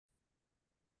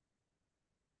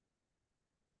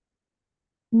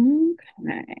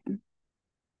Okay.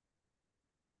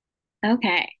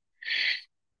 Okay.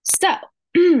 So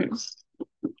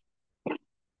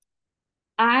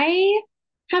I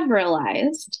have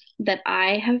realized that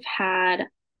I have had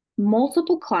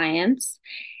multiple clients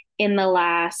in the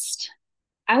last,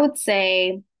 I would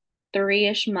say,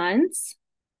 3-ish months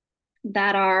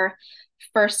that are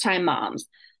first time moms.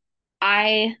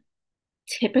 I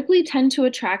typically tend to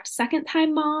attract second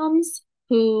time moms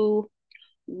who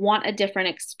want a different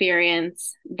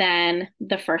experience than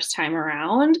the first time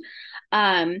around.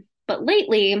 But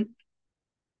lately,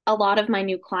 a lot of my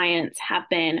new clients have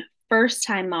been first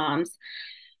time moms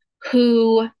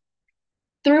who,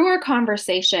 through our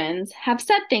conversations, have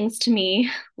said things to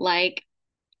me like,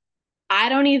 I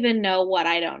don't even know what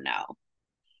I don't know.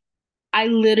 I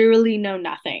literally know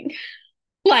nothing.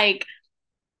 Like,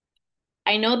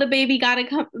 I know baby's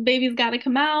gotta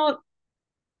come out.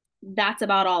 That's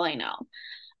about all I know.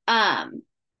 Um,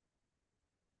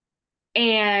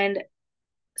 and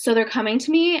so they're coming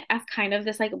to me as kind of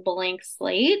this like blank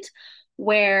slate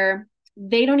where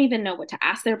they don't even know what to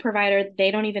ask their provider.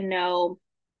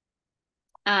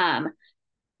 Um,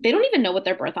 they don't even know what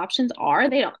their birth options are.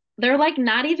 They're like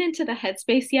not even to the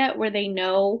headspace yet where they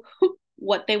know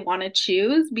what they want to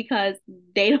choose because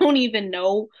they don't even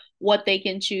know what they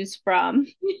can choose from.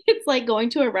 It's like going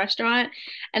to a restaurant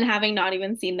and having not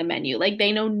even seen the menu. Like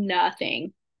they know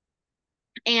nothing.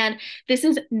 And this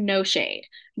is no shade,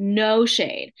 no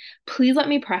shade. Please let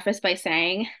me preface by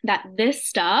saying that this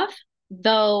stuff,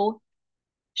 though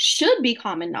should be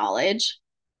common knowledge,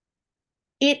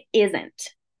 it isn't.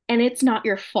 And it's not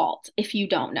your fault if you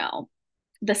don't know.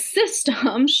 The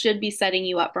system should be setting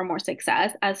you up for more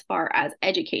success as far as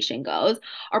education goes.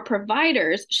 Our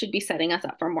providers should be setting us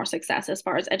up for more success as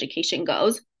far as education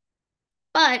goes.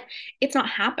 But it's not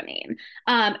happening.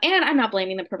 And I'm not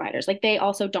blaming the providers. Like they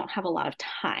also don't have a lot of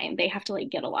time. They have to like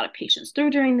get a lot of patients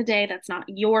through during the day. That's not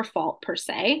your fault per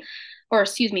se, or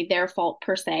excuse me, their fault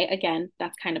per se. Again,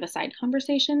 that's kind of a side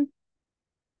conversation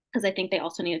because I think they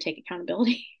also need to take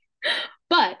accountability.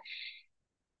 But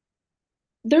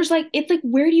there's like it's like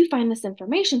where do you find this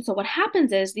information? So what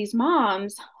happens is these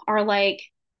moms are like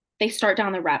they start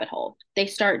down the rabbit hole. They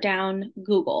start down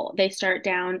Google, they start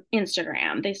down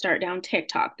Instagram, they start down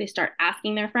TikTok, they start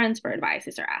asking their friends for advice,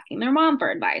 they start asking their mom for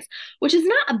advice, which is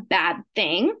not a bad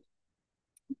thing.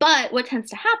 But what tends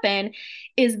to happen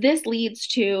is this leads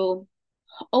to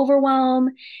overwhelm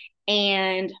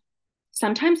and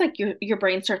sometimes like your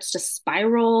brain starts to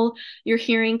spiral. You're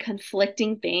hearing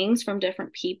conflicting things from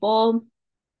different people.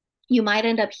 You might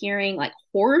end up hearing like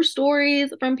horror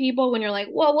stories from people when you're like,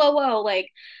 whoa, whoa, whoa, like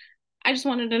I just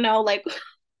wanted to know like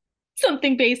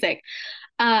something basic.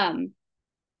 Um,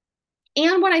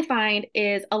 and what I find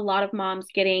is a lot of moms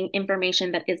getting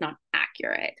information that is not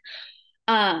accurate.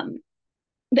 Um,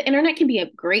 the internet can be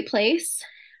a great place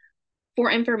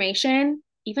for information,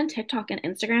 even TikTok and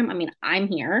Instagram. I mean, I'm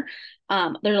here.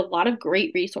 There's a lot of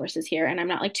great resources here, and I'm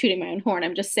not like tooting my own horn.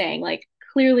 I'm just saying, like,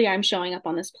 clearly I'm showing up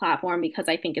on this platform because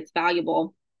I think it's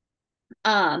valuable.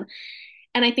 Um,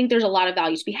 And I think there's a lot of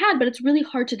value to be had, but it's really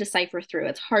hard to decipher through.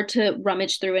 It's hard to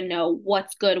rummage through and know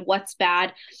what's good, what's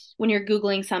bad when you're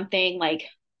Googling something. Like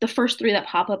the first three that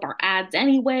pop up are ads,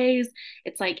 anyways.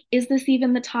 It's like, is this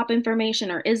even the top information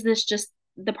or is this just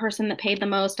the person that paid the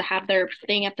most to have their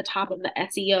thing at the top of the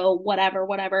SEO, whatever,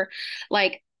 whatever?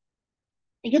 Like,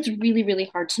 it gets really, really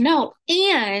hard to know.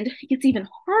 And it gets even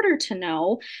harder to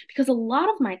know because a lot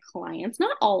of my clients,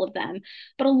 not all of them,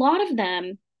 but a lot of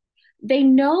them, they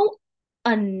know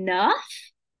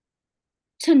enough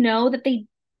to know that they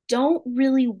don't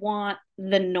really want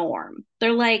the norm.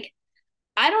 They're like,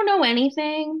 I don't know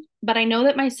anything, but I know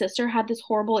that my sister had this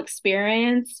horrible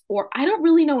experience, or I don't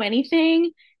really know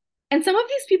anything. And some of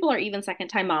these people are even second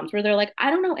time moms where they're like, I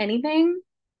don't know anything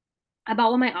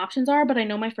about what my options are, but I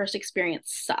know my first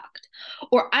experience sucked.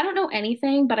 Or I don't know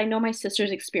anything, but I know my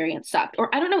sister's experience sucked.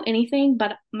 Or I don't know anything,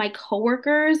 but my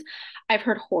coworkers, I've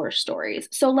heard horror stories.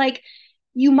 So like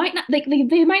you might not like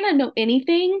they might not know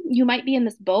anything. You might be in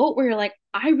this boat where you're like,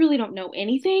 I really don't know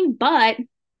anything, but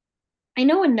I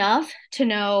know enough to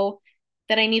know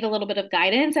that I need a little bit of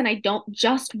guidance and I don't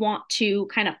just want to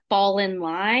kind of fall in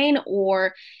line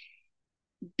or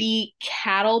be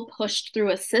cattle pushed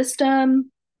through a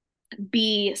system,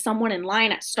 be someone in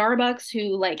line at Starbucks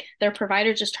who like their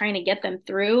provider just trying to get them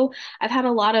through. I've had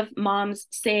a lot of moms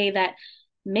say that,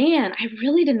 man, I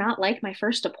really did not like my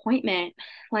first appointment.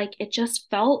 Like it just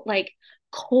felt like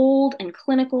cold and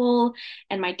clinical.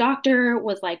 And my doctor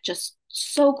was like just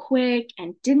so quick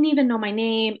and didn't even know my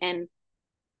name and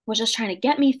was just trying to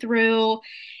get me through.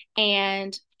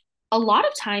 And a lot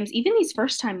of times, even these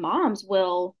first time moms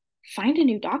will find a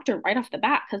new doctor right off the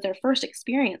bat because their first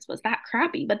experience was that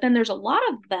crappy. But then there's a lot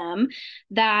of them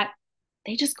that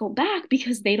they just go back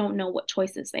because they don't know what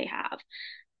choices they have.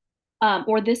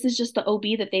 Or this is just the OB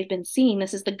that they've been seeing.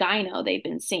 This is the gyno they've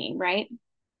been seeing, right?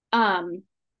 Um,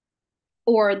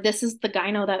 or this is the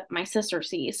gyno that my sister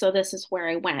sees. So this is where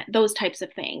I went, those types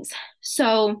of things.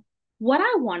 So, what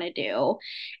I want to do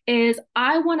is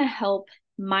I want to help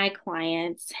my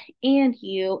clients and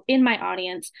you in my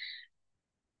audience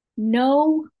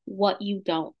know what you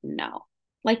don't know.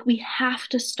 Like, we have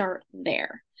to start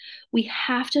there. We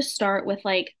have to start with,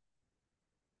 like,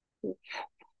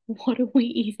 what do we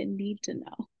even need to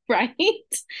know? Right?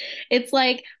 It's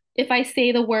like if I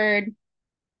say the word,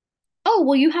 oh,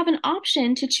 well, you have an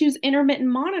option to choose intermittent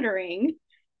monitoring.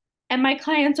 And my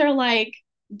clients are like,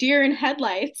 deer in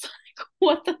headlights. Like,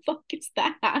 what the fuck is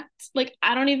that? Like,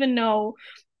 I don't even know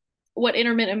what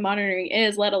intermittent monitoring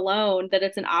is, let alone that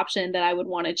it's an option that I would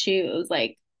want to choose.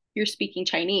 Like, you're speaking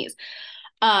Chinese.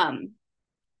 Um,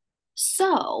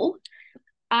 so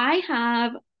I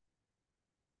have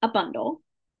a bundle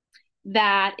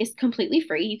that is completely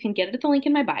free. You can get it at the link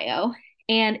in my bio,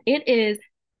 and it is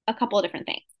a couple of different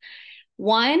things.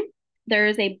 One, there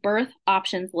is a birth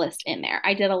options list in there.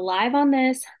 I did a live on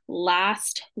this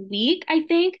last week, I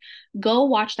think. Go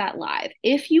watch that live.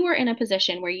 If you are in a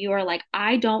position where you are like,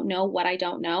 I don't know what I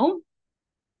don't know,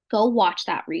 go watch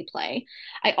that replay.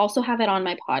 I also have it on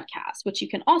my podcast, which you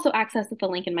can also access at the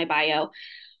link in my bio.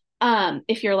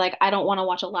 If you're like, I don't want to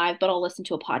watch a live, but I'll listen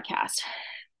to a podcast,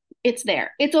 it's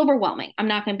there. It's overwhelming. I'm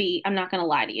not going to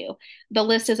lie to you. The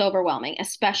list is overwhelming,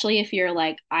 especially if you're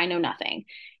like, I know nothing.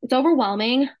 It's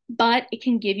overwhelming, but it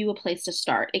can give you a place to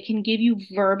start. It can give you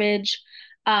verbiage.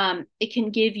 It can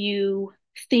give you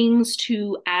things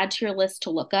to add to your list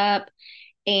to look up.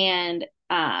 And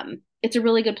it's a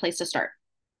really good place to start.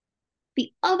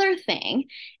 The other thing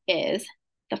is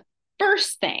the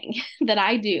first thing that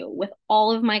I do with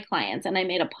all of my clients, and I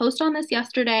made a post on this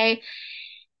yesterday,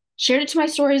 shared it to my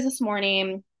stories this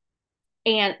morning.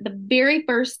 And the very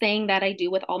first thing that I do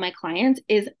with all my clients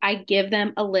is I give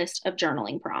them a list of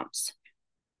journaling prompts.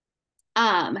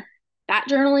 Um, that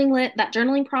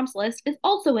journaling prompts list is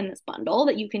also in this bundle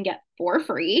that you can get for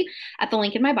free at the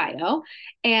link in my bio.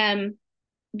 And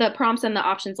the prompts and the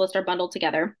options list are bundled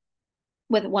together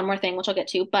with one more thing, which I'll get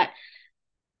to. But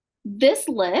this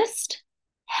list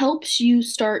helps you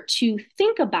start to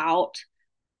think about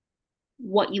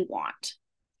what you want.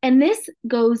 And this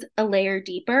goes a layer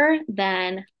deeper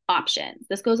than options.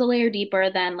 This goes a layer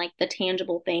deeper than like the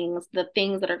tangible things, the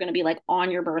things that are going to be like on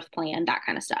your birth plan, that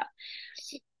kind of stuff.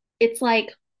 It's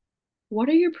like, what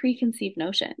are your preconceived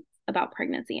notions about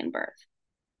pregnancy and birth?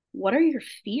 What are your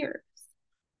fears?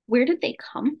 Where did they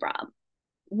come from?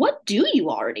 What do you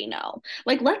already know?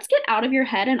 Like, let's get out of your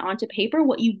head and onto paper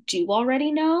what you do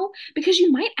already know, because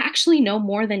you might actually know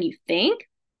more than you think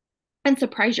and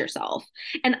surprise yourself.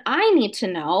 And I need to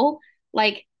know,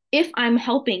 like, if I'm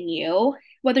helping you,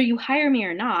 whether you hire me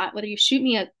or not, whether you shoot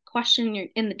me a question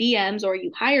in the DMs or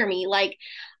you hire me, like,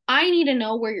 I need to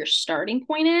know where your starting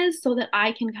point is so that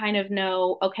I can kind of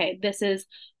know, okay, this is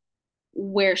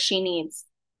where she needs,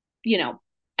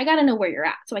 I got to know where you're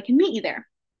at so I can meet you there.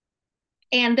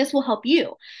 And this will help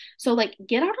you. So, like,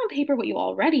 get out on paper what you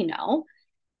already know.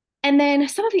 And then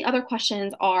some of the other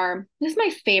questions are, this is my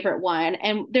favorite one,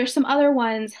 and there's some other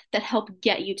ones that help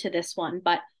get you to this one,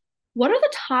 but what are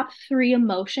the top 3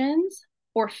 emotions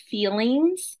or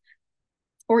feelings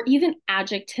or even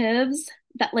adjectives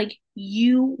that like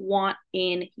you want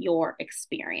in your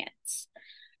experience?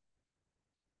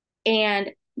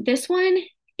 And this one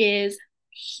is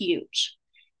huge.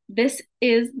 This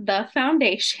is the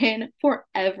foundation for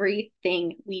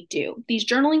everything we do. These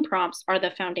journaling prompts are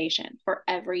the foundation for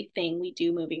everything we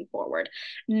do moving forward.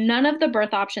 None of the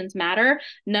birth options matter.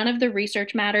 None of the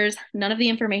research matters. None of the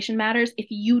information matters if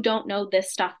you don't know this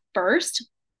stuff first,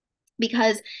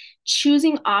 because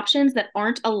choosing options that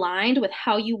aren't aligned with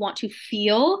how you want to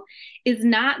feel is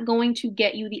not going to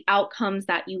get you the outcomes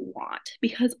that you want,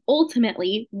 because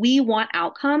ultimately we want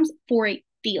outcomes for a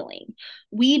feeling.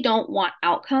 We don't want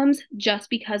outcomes just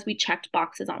because we checked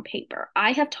boxes on paper.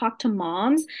 I have talked to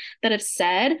moms that have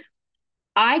said,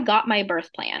 I got my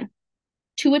birth plan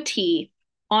to a T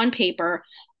on paper,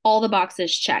 all the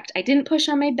boxes checked. I didn't push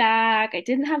on my back, I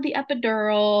didn't have the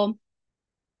epidural.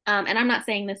 And I'm not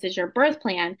saying this is your birth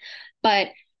plan, but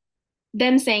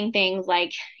them saying things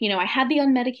like, I had the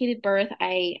unmedicated birth,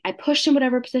 I pushed in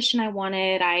whatever position I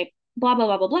wanted, I blah, blah,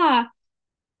 blah, blah, blah.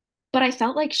 But I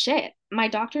felt like shit. My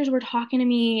doctors were talking to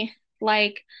me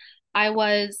like I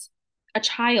was a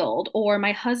child, or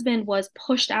my husband was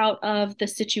pushed out of the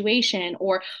situation,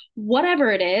 or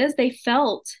whatever it is, they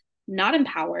felt not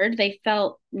empowered. They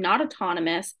felt not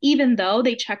autonomous, even though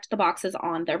they checked the boxes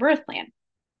on their birth plan.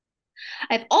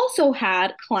 I've also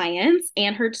had clients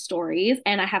and heard stories,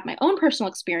 and I have my own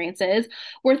personal experiences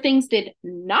where things did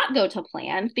not go to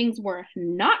plan. Things were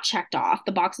not checked off,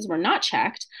 the boxes were not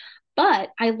checked. But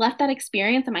I left that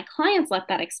experience, and my clients left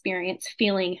that experience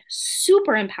feeling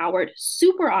super empowered,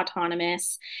 super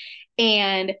autonomous,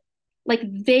 and like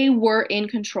they were in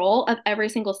control of every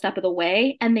single step of the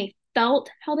way. And they felt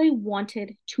how they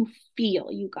wanted to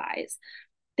feel, you guys.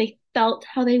 They felt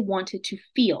how they wanted to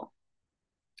feel.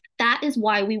 That is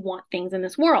why we want things in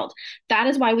this world. That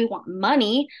is why we want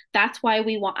money. That's why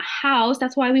we want a house.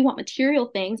 That's why we want material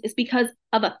things, is because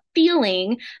of a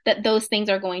feeling that those things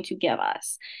are going to give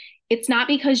us. It's not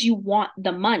because you want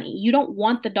the money. You don't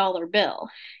want the dollar bill.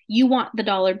 You want the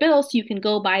dollar bill so you can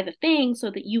go buy the thing,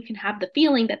 so that you can have the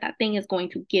feeling that that thing is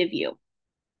going to give you.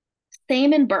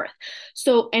 Same in birth.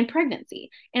 So, and pregnancy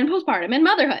and postpartum and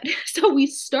motherhood. So we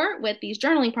start with these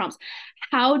journaling prompts.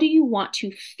 How do you want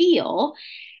to feel?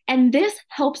 And this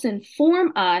helps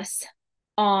inform us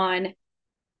on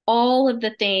all of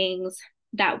the things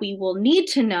that we will need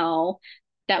to know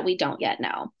that we don't yet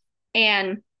know.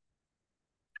 And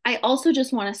I also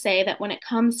just want to say that when it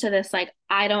comes to this, like,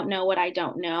 I don't know what I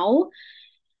don't know,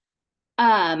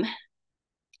 and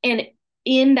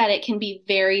in that it can be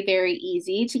very, very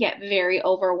easy to get very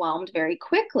overwhelmed very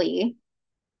quickly,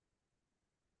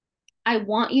 I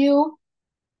want you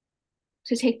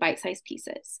to take bite-sized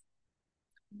pieces.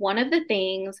 One of the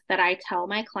things that I tell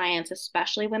my clients,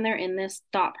 especially when they're in this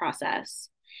thought process,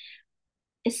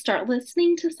 is start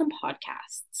listening to some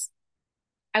podcasts.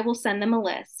 I will send them a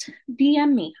list.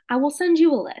 DM me. I will send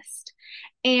you a list.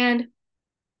 And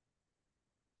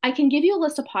I can give you a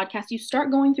list of podcasts. You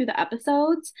start going through the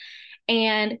episodes,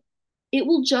 and it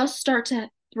will just start to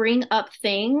bring up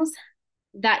things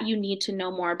that you need to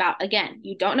know more about. Again,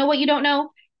 you don't know what you don't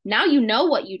know. Now you know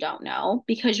what you don't know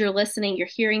because you're listening, you're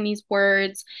hearing these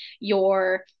words,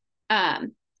 you're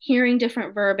hearing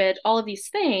different verbiage, all of these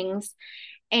things.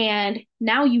 And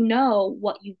now you know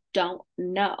what you don't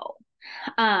know.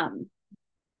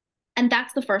 And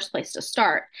that's the first place to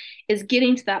start, is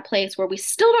getting to that place where we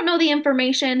still don't know the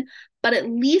information, but at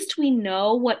least we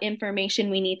know what information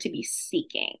we need to be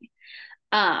seeking.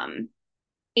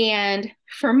 And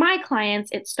for my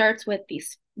clients, it starts with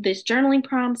these journaling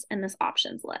prompts and this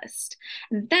options list.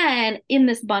 And then in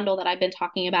this bundle that I've been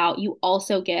talking about, you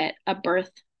also get a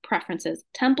birth preferences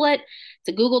template. It's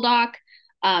a Google Doc,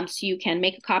 so you can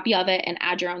make a copy of it and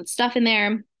add your own stuff in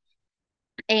there.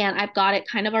 And I've got it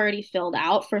kind of already filled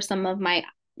out for some of my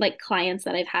like clients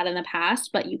that I've had in the past,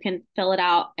 but you can fill it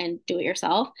out and do it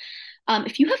yourself.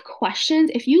 If you have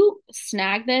questions, if you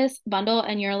snag this bundle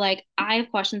and you're like, I have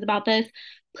questions about this,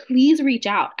 please reach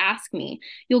out, ask me.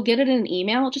 You'll get it in an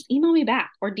email. Just email me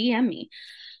back or DM me.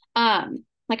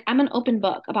 Like, I'm an open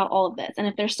book about all of this. And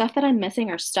if there's stuff that I'm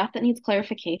missing or stuff that needs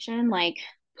clarification, like,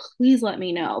 please let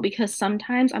me know, because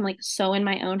sometimes I'm like so in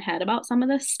my own head about some of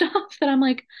this stuff that I'm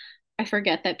like, I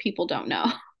forget that people don't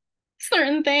know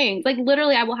certain things. Like,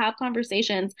 literally, I will have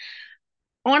conversations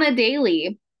on a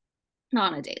daily,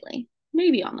 not on a daily,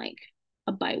 maybe on like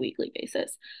a bi-weekly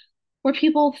basis, where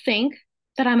people think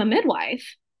that I'm a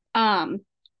midwife.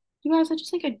 You guys, I just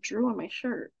think I drew on my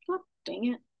shirt. God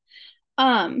dang it.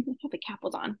 I thought the cap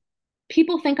was on.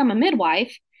 People think I'm a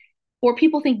midwife, or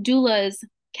people think doulas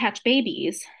catch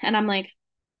babies, and I'm like,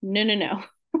 no, no, no.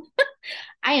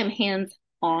 I am hands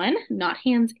on, not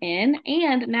hands in.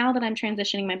 And now that I'm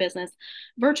transitioning my business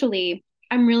virtually,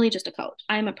 I'm really just a coach.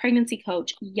 I'm a pregnancy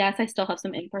coach. Yes, I still have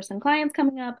some in-person clients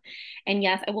coming up. And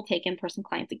yes, I will take in-person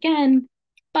clients again.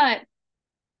 But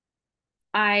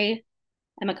I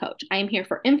am a coach. I am here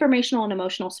for informational and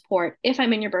emotional support. If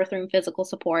I'm in your birth room, physical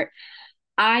support.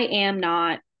 I am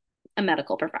not a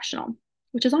medical professional,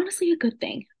 which is honestly a good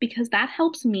thing, because that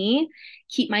helps me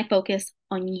keep my focus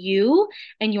on you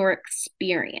and your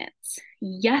experience.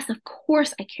 Yes, of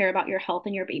course, I care about your health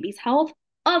and your baby's health.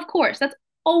 Of course, that's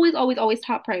always, always, always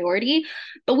top priority.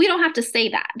 But we don't have to say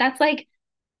that. That's like,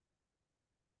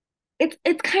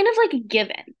 it's kind of like a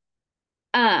given.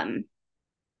 And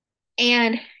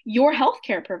your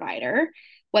healthcare provider,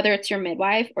 whether it's your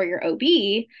midwife or your OB,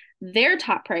 their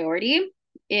top priority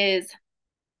is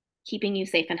keeping you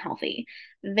safe and healthy.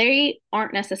 They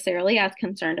aren't necessarily as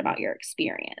concerned about your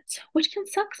experience, which can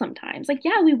suck sometimes. Like,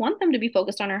 yeah, we want them to be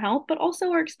focused on our health, but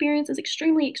also our experience is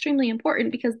extremely, extremely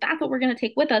important, because that's what we're going to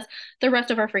take with us the rest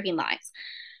of our freaking lives.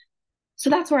 So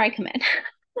that's where I come in.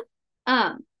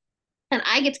 And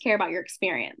I get to care about your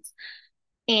experience.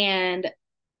 and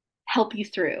help you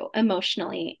through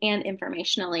emotionally and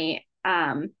informationally.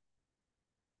 And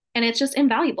it's just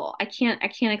invaluable. I can't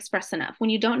express enough. When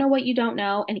you don't know what you don't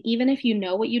know, and even if you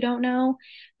know what you don't know,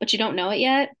 but you don't know it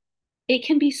yet, it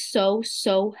can be so,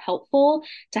 so helpful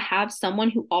to have someone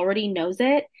who already knows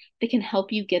it that can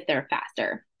help you get there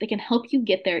faster, that can help you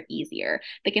get there easier,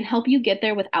 that can help you get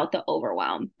there without the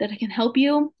overwhelm, that can help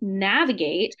you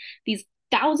navigate these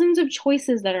thousands of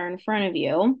choices that are in front of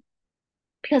you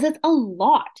because it's a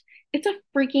lot. It's a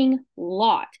freaking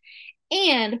lot.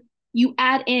 And you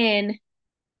add in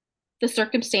the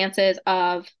circumstances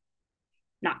of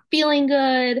not feeling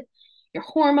good, your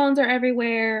hormones are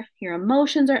everywhere, your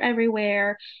emotions are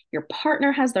everywhere, your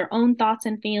partner has their own thoughts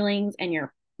and feelings, and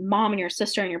your mom and your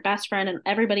sister and your best friend and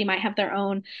everybody might have their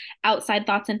own outside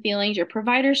thoughts and feelings. Your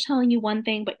provider's telling you one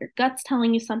thing, but your gut's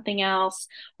telling you something else,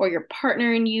 or your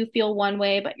partner and you feel one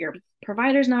way, but your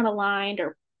provider's not aligned,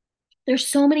 or there's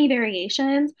so many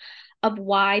variations of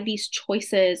why these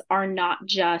choices are not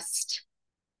just,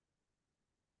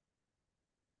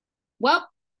 well,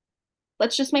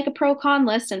 let's just make a pro con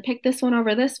list and pick this one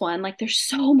over this one. Like there's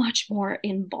so much more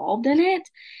involved in it.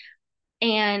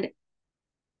 And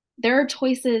there are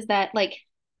choices that, like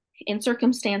in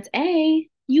circumstance A,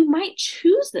 you might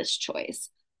choose this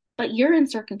choice, but you're in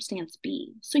circumstance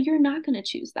B. So you're not going to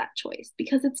choose that choice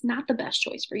because it's not the best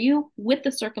choice for you with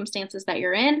the circumstances that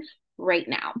you're in right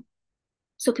now.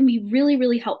 So it can be really,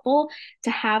 really helpful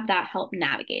to have that help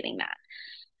navigating that.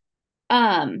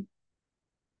 Um,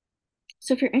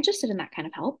 so if you're interested in that kind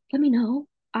of help, let me know.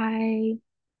 I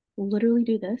literally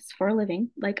do this for a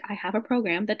living. Like I have a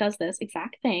program that does this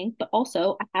exact thing, but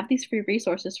also I have these free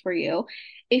resources for you.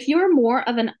 If you're more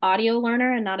of an audio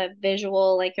learner and not a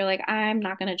visual, like you're like, I'm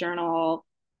not going to journal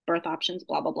birth options,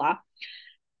 blah, blah, blah.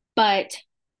 But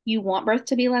you want birth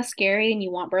to be less scary and you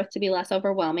want birth to be less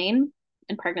overwhelming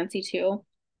and pregnancy too,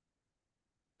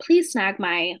 please snag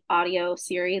my audio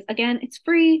series. Again, it's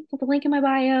free. Put the link in my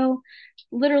bio,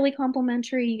 literally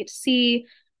complimentary. You get to see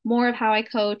more of how I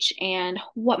coach and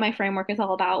what my framework is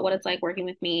all about, what it's like working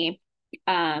with me.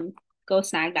 Go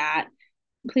snag that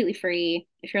completely free.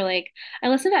 If you're like, I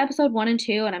listened to episode 1 and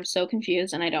 2 and I'm so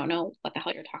confused and I don't know what the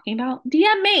hell you're talking about,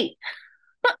 DM me.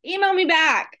 Email me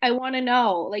back. I want to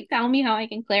know. Like, tell me how I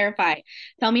can clarify.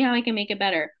 Tell me how I can make it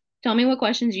better. Tell me what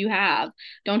questions you have.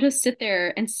 Don't just sit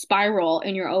there and spiral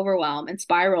in your overwhelm and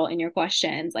spiral in your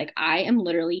questions. Like, I am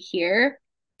literally here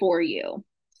for you.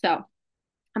 So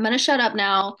I'm going to shut up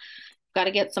now. Got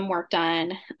to get some work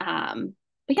done. But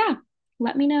yeah,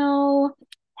 let me know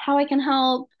how I can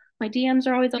help. My DMs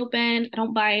are always open. I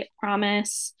don't bite,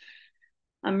 promise.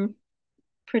 I'm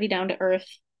pretty down to earth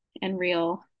and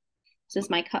real. This is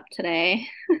my cup today.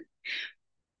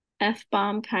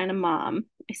 F-bomb kind of mom.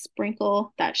 I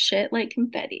sprinkle that shit like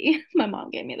confetti. My mom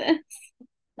gave me this.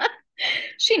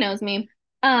 She knows me.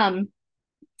 Um,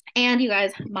 and you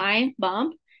guys, my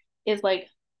bump is like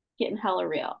getting hella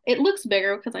real. It looks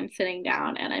bigger because I'm sitting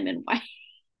down and I'm in white.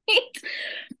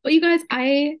 But you guys,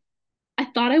 I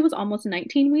thought I was almost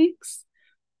 19 weeks,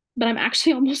 but I'm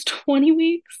actually almost 20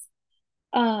 weeks.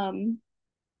 Um,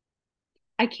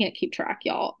 I can't keep track,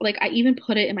 y'all. Like I even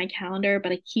put it in my calendar,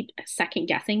 but I keep second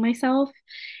guessing myself.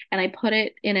 And I put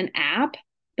it in an app,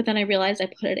 but then I realized I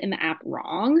put it in the app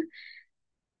wrong.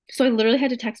 So I literally had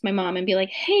to text my mom and be like,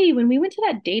 "Hey, when we went to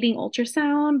that dating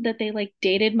ultrasound that they like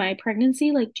dated my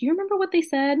pregnancy, like, do you remember what they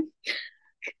said?"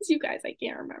 Because you guys, I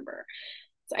can't remember.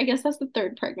 So I guess that's the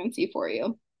third pregnancy for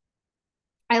you.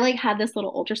 I like had this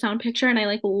little ultrasound picture and I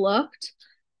like looked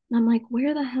and I'm like,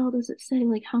 where the hell does it say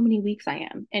like how many weeks I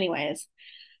am? Anyways,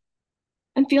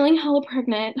 I'm feeling hella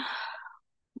pregnant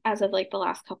as of like the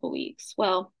last couple weeks.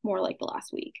 Well, more like the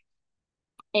last week.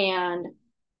 And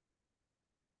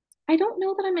I don't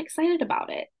know that I'm excited about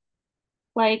it.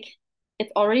 Like,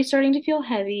 it's already starting to feel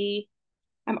heavy.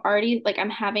 I'm already like, I'm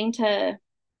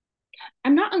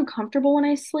not uncomfortable when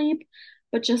I sleep,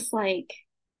 but just like,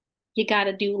 you got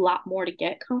to do a lot more to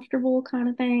get comfortable kind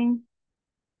of thing.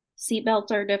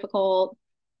 Seatbelts are difficult.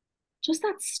 Just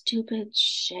that stupid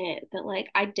shit that like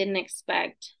I didn't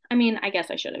expect. I mean, I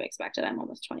guess I should have expected. I'm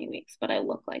almost 20 weeks, but I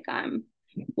look like I'm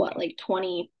what, like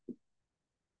 28?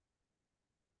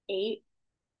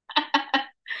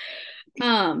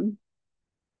 Um,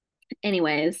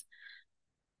 anyways,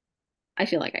 I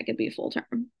feel like I could be full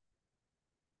term.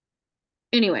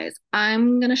 Anyways,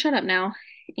 I'm gonna shut up now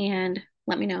and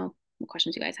let me know what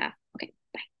questions you guys have. Okay.